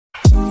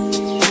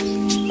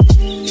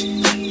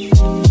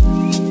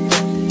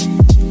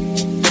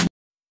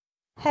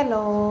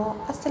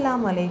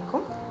Assalamu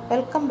alaikum.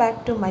 Welcome back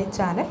to my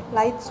channel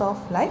Lights of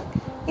Life.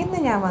 ഇന്ന്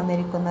ഞാൻ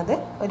വന്നിരിക്കുന്നത്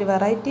ഒരു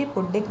വെറൈറ്റി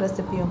പുഡിംഗ്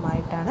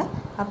റെസിപ്പിയുമായിട്ടാണ്.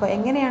 അപ്പോൾ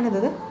എങ്ങനെയാണ്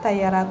ഇത്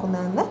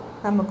തയ്യാറാക്കുന്നതെന്ന്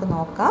നമുക്ക്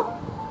നോക്കാം.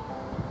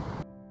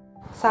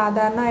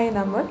 സാധാരണയായി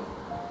നമ്മൾ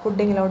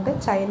പുഡിങ്ങിലോട്ട്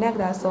ചൈന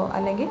ഗ്രാസോ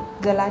അല്ലെങ്കിൽ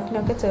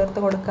ജലാറ്റിനൊക്കെ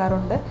ചേർത്ത്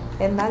കൊടുക്കാറുണ്ട്.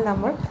 എന്നാൽ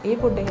നമ്മൾ ഈ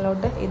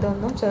പുഡിങ്ങിലോട്ട്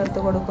ഇതൊന്നും ചേർത്ത്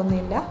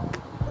കൊടുക്കുന്നില്ല.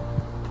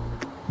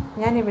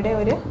 ഞാനിവിടെ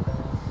ഒരു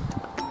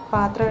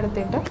പാത്രം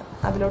എടുത്തിട്ട്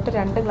അതിലോട്ട്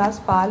 2 ഗ്ലാസ്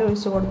പാൽ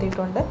ഒഴിച്ചു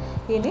കൊടുത്തിട്ടുണ്ട്.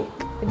 ഇനി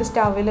ഇത്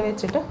സ്റ്റൗവിൽ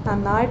വെച്ചിട്ട്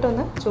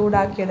നന്നായിട്ടൊന്ന്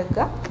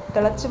ചൂടാക്കിയെടുക്കുക.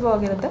 തിളച്ച്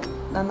പോകരുത്,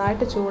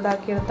 നന്നായിട്ട്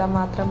ചൂടാക്കിയെടുത്താൽ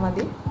മാത്രം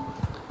മതി.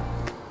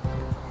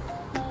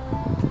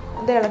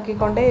 ഇത്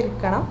ഇളക്കിക്കൊണ്ടേ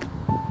ഇരിക്കണം.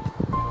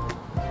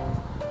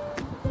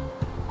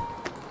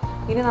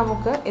 ഇനി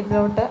നമുക്ക്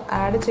ഇതിലോട്ട്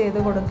ആഡ്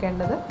ചെയ്ത്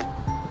കൊടുക്കേണ്ടത്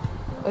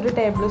 1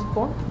 ടേബിൾ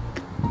സ്പൂൺ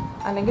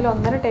അല്ലെങ്കിൽ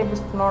 1.5 ടേബിൾ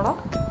സ്പൂണോളം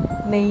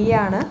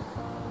നെയ്യാണ്.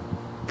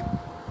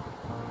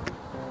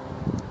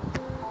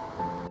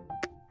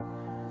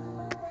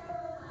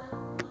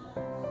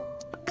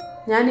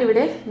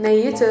 ഞാനിവിടെ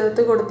നെയ്യ്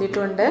ചേർത്ത്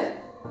കൊടുത്തിട്ടുണ്ട്.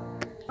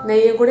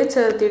 നെയ്യും കൂടി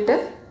ചേർത്തിട്ട്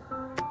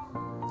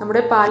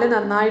നമ്മുടെ പാല്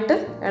നന്നായിട്ട്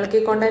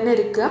ഇളക്കിക്കൊണ്ട് തന്നെ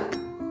ഇരിക്കുക.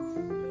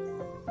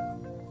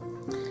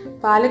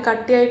 പാല്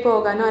കട്ടിയായി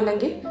പോകാനോ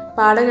അല്ലെങ്കിൽ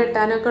പാട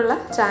കെട്ടാനോ ഒക്കെ ഉള്ള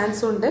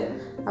ചാൻസ് ഉണ്ട്.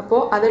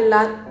 അപ്പോൾ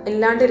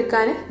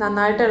ഇല്ലാണ്ടിരിക്കാൻ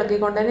നന്നായിട്ട്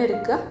ഇളക്കിക്കൊണ്ട് തന്നെ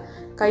ഇരിക്കുക.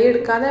 കൈ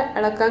എടുക്കാതെ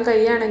ഇളക്കാൻ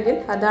കഴിയുകയാണെങ്കിൽ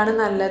അതാണ്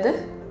നല്ലത്.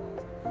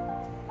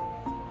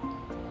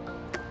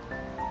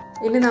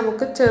 ഇനി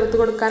നമുക്ക് ചേർത്ത്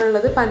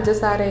കൊടുക്കാനുള്ളത്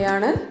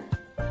പഞ്ചസാരയാണ്.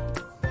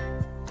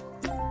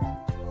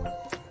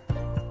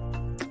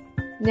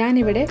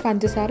 ഞാനിവിടെ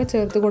പഞ്ചസാര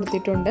ചേർത്ത്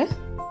കൊടുത്തിട്ടുണ്ട്.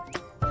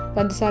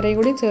 പഞ്ചസാരയും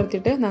കൂടി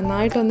ചേർത്തിട്ട്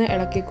നന്നായിട്ടൊന്ന്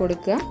ഇളക്കി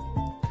കൊടുക്കുക.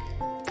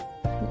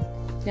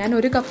 ഞാൻ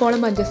 1 കപ്പോളം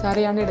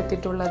പഞ്ചസാരയാണ്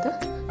എടുത്തിട്ടുള്ളത്.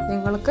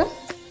 നിങ്ങൾക്ക്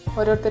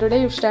ഓരോരുത്തരുടെ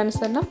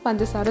ഇഷ്ടാനുസരണം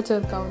പഞ്ചസാര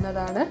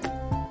ചേർക്കാവുന്നതാണ്.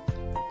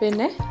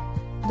 പിന്നെ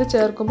ഇത്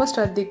ചേർക്കുമ്പോൾ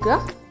ശ്രദ്ധിക്കുക,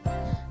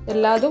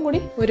 എല്ലാതും കൂടി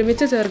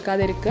ഒരുമിച്ച്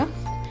ചേർക്കാതിരിക്കുക.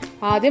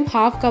 ആദ്യം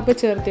 1/2 കപ്പ്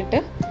ചേർത്തിട്ട്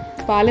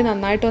പാല്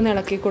നന്നായിട്ടൊന്ന്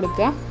ഇളക്കി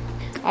കൊടുക്കുക.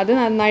 അത്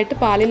നന്നായിട്ട്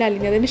പാലിൽ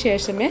അലിഞ്ഞതിന്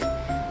ശേഷമേ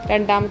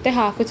രണ്ടാമത്തെ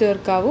 1/2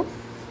 ചേർക്കാവൂ.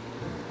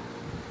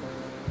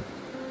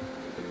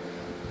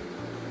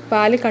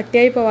 പാല്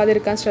കട്ടിയായി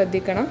പോവാതിരിക്കാൻ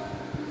ശ്രദ്ധിക്കണം.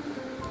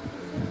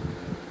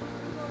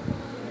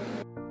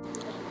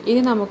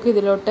 ഇനി നമുക്ക്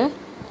ഇതിലോട്ട്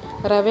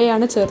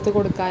റവയാണ് ചേർത്ത്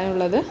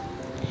കൊടുക്കാനുള്ളത്.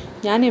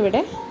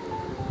 ഞാനിവിടെ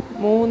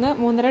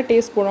 3-3.5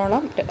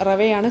 ടീസ്പൂണോളം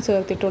റവയാണ്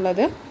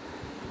ചേർത്തിട്ടുള്ളത്.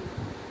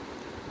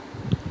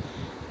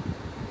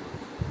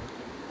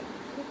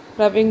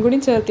 റവയും കൂടി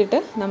ചേർത്തിട്ട്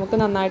നമുക്ക്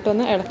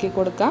നന്നായിട്ടൊന്ന് ഇളക്കി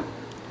കൊടുക്കാം.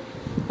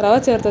 റവ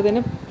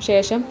ചേർത്തതിന്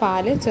ശേഷം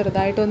പാല്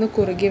ചെറുതായിട്ടൊന്ന്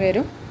കുറുകി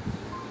വരും.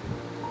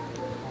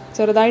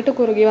 ചെറുതായിട്ട്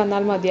കുറുകി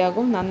വന്നാൽ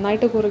മതിയാകും.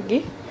 നന്നായിട്ട് കുറുകി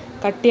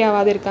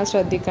കട്ടിയാവാതിരിക്കാൻ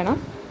ശ്രദ്ധിക്കണം.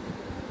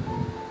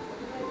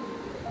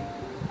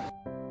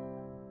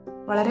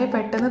 വളരെ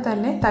പെട്ടെന്ന്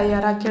തന്നെ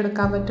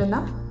തയ്യാറാക്കിയെടുക്കാൻ പറ്റുന്ന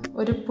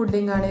ഒരു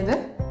പുഡിങ്ങാണിത്.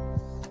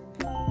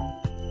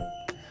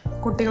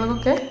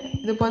 കുട്ടികൾക്കൊക്കെ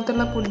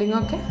ഇതുപോലത്തുള്ള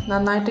പുഡിങ്ങൊക്കെ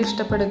നന്നായിട്ട്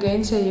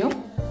ഇഷ്ടപ്പെടുകയും ചെയ്യും.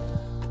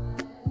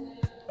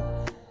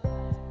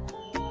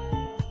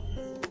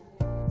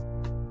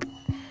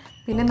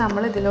 പിന്നെ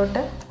നമ്മൾ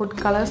ഇതിലോട്ട് ഫുഡ്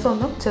കളേഴ്സ്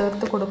ഒന്നും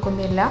ചേർത്ത്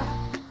കൊടുക്കുന്നില്ല.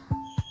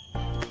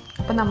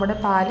 അപ്പോൾ നമ്മുടെ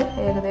പാല്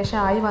ഏകദേശം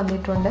ആയി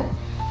വന്നിട്ടുണ്ട്.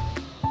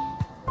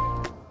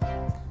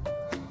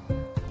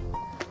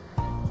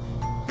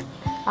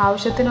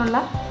 ആവശ്യത്തിനുള്ള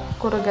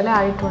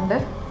കുറുകലായിട്ടുണ്ട്.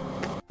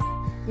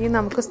 ഇനി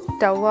നമുക്ക്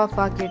സ്റ്റൗ ഓഫ്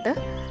ആക്കിയിട്ട്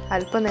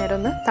അല്പനേരം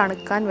ഒന്ന്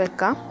തണുക്കാൻ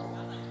വെക്കാം.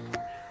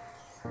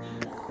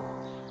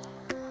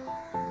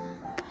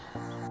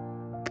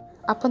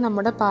 അപ്പോൾ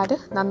നമ്മുടെ പാല്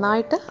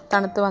നന്നായിട്ട്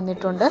തണുത്ത്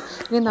വന്നിട്ടുണ്ട്.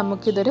 ഇനി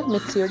നമുക്കിതൊരു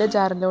മിക്സിയുടെ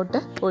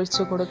ജാറിലോട്ട്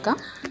ഒഴിച്ചു കൊടുക്കാം.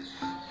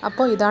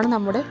 അപ്പോൾ ഇതാണ്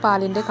നമ്മുടെ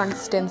പാലിൻ്റെ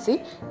കൺസിസ്റ്റൻസി.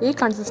 ഈ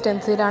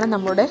കൺസിസ്റ്റൻസിയിലാണ്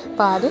നമ്മുടെ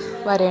പാല്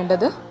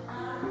വരേണ്ടത്.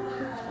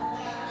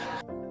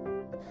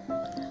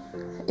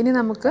 ഇനി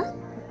നമുക്ക്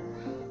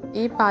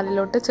ഈ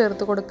പാലിലോട്ട്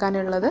ചേർത്ത്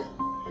കൊടുക്കാനുള്ളത്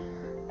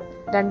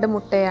 2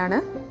 മുട്ടയാണ്.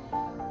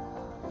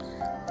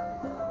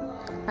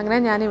 അങ്ങനെ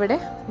ഞാനിവിടെ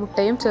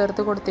മുട്ടയും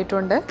ചേർത്ത്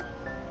കൊടുത്തിട്ടുണ്ട്.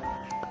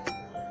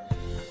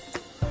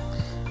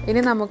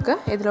 ഇനി നമുക്ക്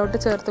ഇതിലോട്ട്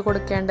ചേർത്ത്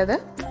കൊടുക്കേണ്ടത്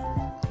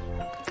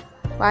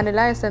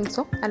വാനില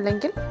എസൻസോ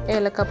അല്ലെങ്കിൽ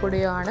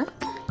ഏലക്കപ്പൊടിയോ ആണ്.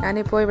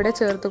 ഞാനിപ്പോൾ ഇവിടെ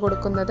ചേർത്ത്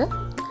കൊടുക്കുന്നത്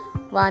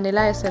വാനില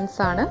എസൻസ്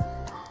ആണ്.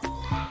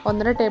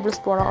 1.5 ടേബിൾ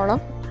സ്പൂണോളം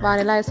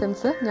വാനില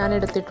എസൻസ് ഞാൻ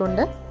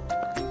എടുത്തിട്ടുണ്ട്.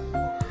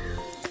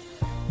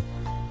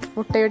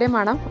 മുട്ടയുടെ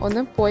മണം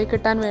ഒന്ന് പോയി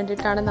കിട്ടാൻ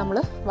വേണ്ടിയിട്ടാണ് നമ്മൾ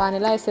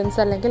വാനില എസൻസ്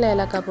അല്ലെങ്കിൽ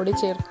ഏലക്കപ്പൊടി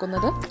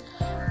ചേർക്കുന്നത്.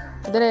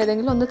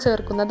 ഇതിലേതെങ്കിലും ഒന്ന്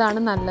ചേർക്കുന്നതാണ്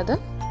നല്ലത്.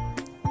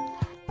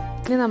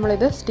 ഇനി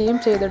നമ്മളിത് സ്റ്റീം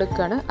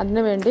ചെയ്തെടുക്കുകയാണ്.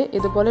 അതിനുവേണ്ടി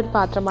ഇതുപോലൊരു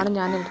പാത്രമാണ്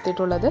ഞാൻ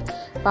എടുത്തിട്ടുള്ളത്.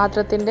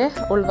 പാത്രത്തിൻ്റെ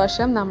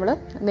ഉൾവശം നമ്മൾ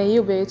നെയ്യ്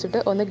ഉപയോഗിച്ചിട്ട്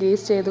ഒന്ന്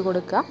ഗ്രീസ് ചെയ്ത്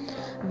കൊടുക്കുക.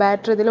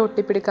 ബാറ്റർ ഇതിൽ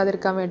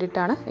ഒട്ടിപ്പിടിക്കാതിരിക്കാൻ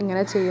വേണ്ടിയിട്ടാണ്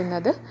ഇങ്ങനെ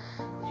ചെയ്യുന്നത്.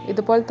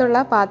 ഇതുപോലത്തുള്ള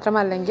പാത്രം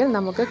അല്ലെങ്കിൽ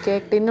നമുക്ക്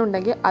കേക്ക്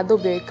ടിന്നുണ്ടെങ്കിൽ അത്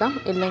ഉപയോഗിക്കാം.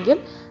 ഇല്ലെങ്കിൽ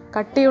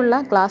കട്ടിയുള്ള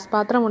ഗ്ലാസ്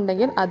പാത്രം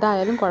ഉണ്ടെങ്കിൽ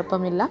അതായാലും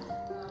കുഴപ്പമില്ല.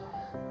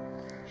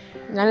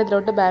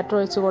 ഞാനിതിലോട്ട് ബാറ്റർ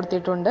ഒഴിച്ച്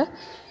കൊടുത്തിട്ടുണ്ട്.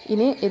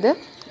 ഇനി ഇത്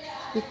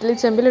ഇഡ്ഡലി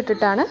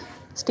ചെമ്പിലിട്ടിട്ടാണ്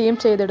സ്റ്റീം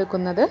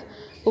ചെയ്തെടുക്കുന്നത്.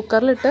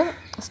 കുക്കറിലിട്ട്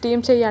സ്റ്റീം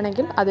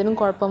ചെയ്യുകയാണെങ്കിൽ അതിനും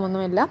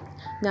കുഴപ്പമൊന്നുമില്ല.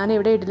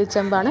 ഞാനിവിടെ ഇഡ്ഡലി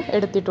ചെമ്പാണ്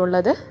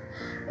എടുത്തിട്ടുള്ളത്.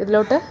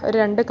 ഇതിലോട്ട് ഒരു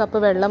 2 കപ്പ്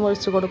വെള്ളം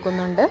ഒഴിച്ച്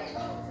കൊടുക്കുന്നുണ്ട്.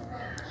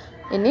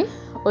 ഇനി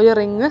ഒരു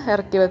റിങ്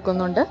ഇറക്കി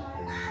വെക്കുന്നുണ്ട്.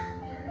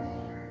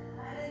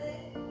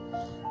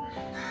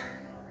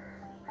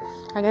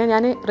 അങ്ങനെ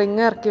ഞാൻ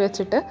റിങ് ഇറക്കി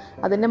വെച്ചിട്ട്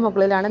അതിൻ്റെ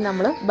മുകളിലാണ്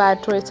നമ്മൾ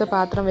ബാറ്റർ ഒഴിച്ച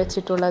പാത്രം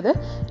വെച്ചിട്ടുള്ളത്.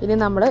 ഇനി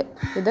നമ്മൾ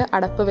ഇത്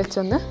അടപ്പ്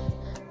വെച്ചൊന്ന്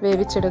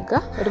വേവിച്ചെടുക്കുക.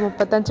 ഒരു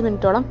 35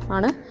 മിനിറ്റോളം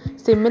ആണ്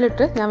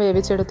സിമ്മിലിട്ട് ഞാൻ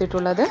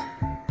വേവിച്ചെടുത്തിട്ടുള്ളത്.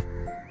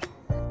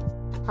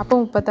 അപ്പോൾ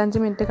 35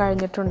 മിനിറ്റ്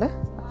കഴിഞ്ഞിട്ടുണ്ട്.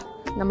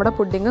 നമ്മുടെ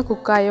പുഡിങ്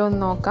കുക്കായോ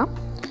എന്ന് നോക്കാം.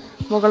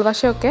 മുകൾ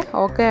വശമൊക്കെ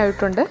ഓക്കെ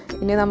ആയിട്ടുണ്ട്.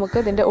 ഇനി നമുക്ക്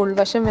ഇതിൻ്റെ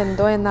ഉൾവശം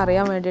വെന്തോ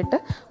എന്നറിയാൻ വേണ്ടിയിട്ട്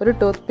ഒരു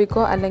ടൂത്ത്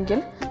പിക്കോ അല്ലെങ്കിൽ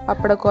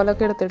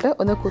പപ്പടക്കോലൊക്കെ എടുത്തിട്ട്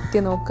ഒന്ന് കുത്തി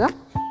നോക്കുക.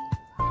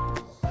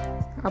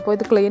 അപ്പോൾ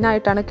ഇത് ക്ലീൻ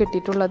ആയിട്ടാണ്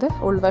കിട്ടിയിട്ടുള്ളത്.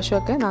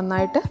 ഉൾവശമൊക്കെ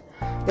നന്നായിട്ട്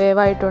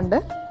വേവായിട്ടുണ്ട്.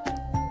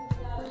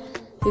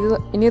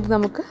 ഇനി ഇത്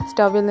നമുക്ക്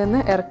സ്റ്റൗവിൽ നിന്ന്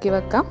ഇറക്കി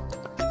വെക്കാം.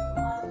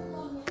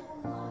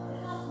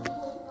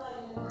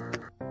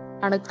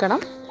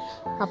 തണുക്കണം.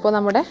 അപ്പോൾ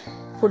നമ്മുടെ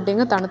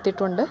പുഡിങ്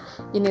തണുത്തിട്ടുണ്ട്.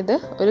 ഇനി ഇത്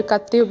ഒരു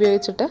കത്തി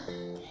ഉപയോഗിച്ചിട്ട്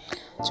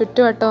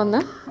ചുറ്റുവട്ടം ഒന്ന്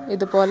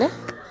ഇതുപോലെ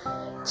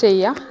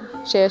ചെയ്യാം.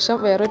 ശേഷം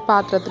വേറൊരു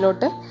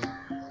പാത്രത്തിലോട്ട്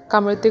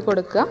കമിഴ്ത്തി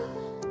കൊടുക്കുക.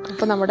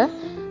 അപ്പോൾ നമ്മുടെ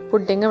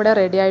പുഡിങ് ഇവിടെ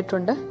റെഡി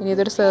ആയിട്ടുണ്ട്. ഇനി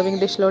ഇതൊരു സെർവിങ്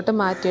ഡിഷിലോട്ട്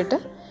മാറ്റിയിട്ട്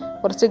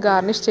കുറച്ച്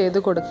ഗാർണിഷ് ചെയ്ത്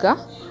കൊടുക്കുക.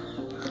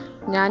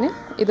 ഞാൻ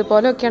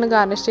ഇതുപോലെയൊക്കെയാണ്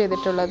ഗാർണിഷ്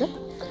ചെയ്തിട്ടുള്ളത്.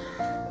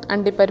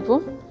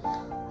 അണ്ടിപ്പരിപ്പും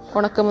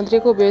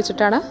ഉണക്കമുന്തിരിയൊക്കെ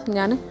ഉപയോഗിച്ചിട്ടാണ്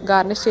ഞാൻ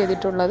ഗാർണിഷ്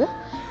ചെയ്തിട്ടുള്ളത്.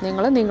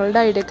 നിങ്ങൾ നിങ്ങളുടെ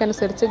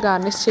ഐഡിയക്കനുസരിച്ച്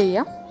ഗാർണിഷ്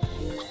ചെയ്യാം.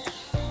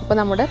 അപ്പോൾ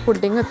നമ്മുടെ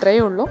പുഡിങ് ഇത്രയേ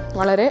ഉള്ളൂ.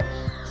 വളരെ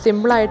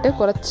സിമ്പിളായിട്ട്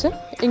കുറച്ച്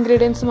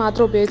ഇൻഗ്രീഡിയൻസ്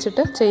മാത്രം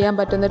ഉപയോഗിച്ചിട്ട് ചെയ്യാൻ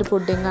പറ്റുന്നൊരു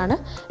പുഡിങ്ങാണ്.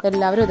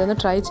 എല്ലാവരും ഇതൊന്ന്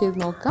ട്രൈ ചെയ്ത്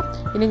നോക്കാം.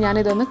 ഇനി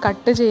ഞാനിതൊന്ന്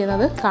കട്ട്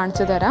ചെയ്യുന്നത്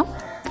കാണിച്ചു തരാം.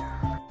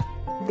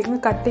 പുഡിങ്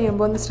കട്ട്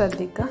ചെയ്യുമ്പോൾ ഒന്ന്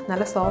ശ്രദ്ധിക്കുക.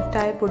 നല്ല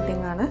സോഫ്റ്റായ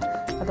പുഡിങ്ങാണ്.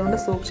 അതുകൊണ്ട്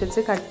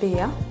സൂക്ഷിച്ച് കട്ട്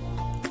ചെയ്യാം.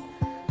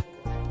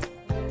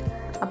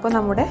 അപ്പോൾ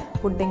നമ്മുടെ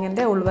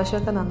പുഡിങ്ങിൻ്റെ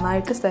ഉൾവശമൊക്കെ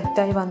നന്നായിട്ട്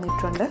സെറ്റായി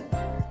വന്നിട്ടുണ്ട്.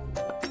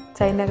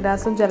 ചൈന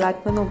ഗ്രാസും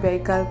ജലാറ്റിനൊന്നും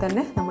ഉപയോഗിക്കാതെ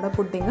തന്നെ നമ്മുടെ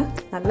പുഡിങ്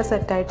നല്ല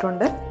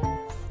സെറ്റായിട്ടുണ്ട്.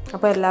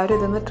 അപ്പോൾ എല്ലാവരും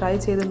ഇതൊന്ന് ട്രൈ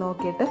ചെയ്ത്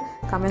നോക്കിയിട്ട്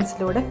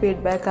കമൻസിലൂടെ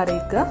ഫീഡ്ബാക്ക്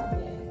അറിയിക്കുക.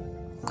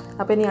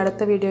 അപ്പോൾ ഇനി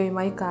അടുത്ത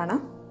വീഡിയോയുമായി കാണാം.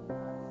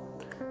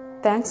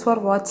 Thanks for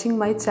watching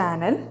my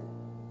channel.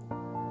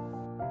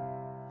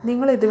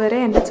 നിങ്ങൾ ഇതുവരെ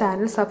എൻ്റെ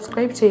ചാനൽ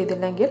സബ്സ്ക്രൈബ്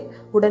ചെയ്തില്ലെങ്കിൽ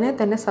ഉടനെ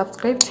തന്നെ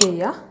സബ്സ്ക്രൈബ്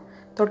ചെയ്യുക.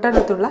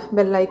 തൊട്ടടുത്തുള്ള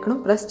ബെല്ലൈക്കണും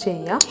പ്രസ്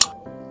ചെയ്യുക.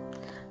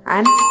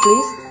 And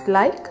please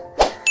like,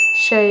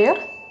 share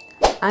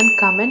and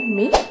comment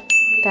me.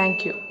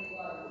 Thank you.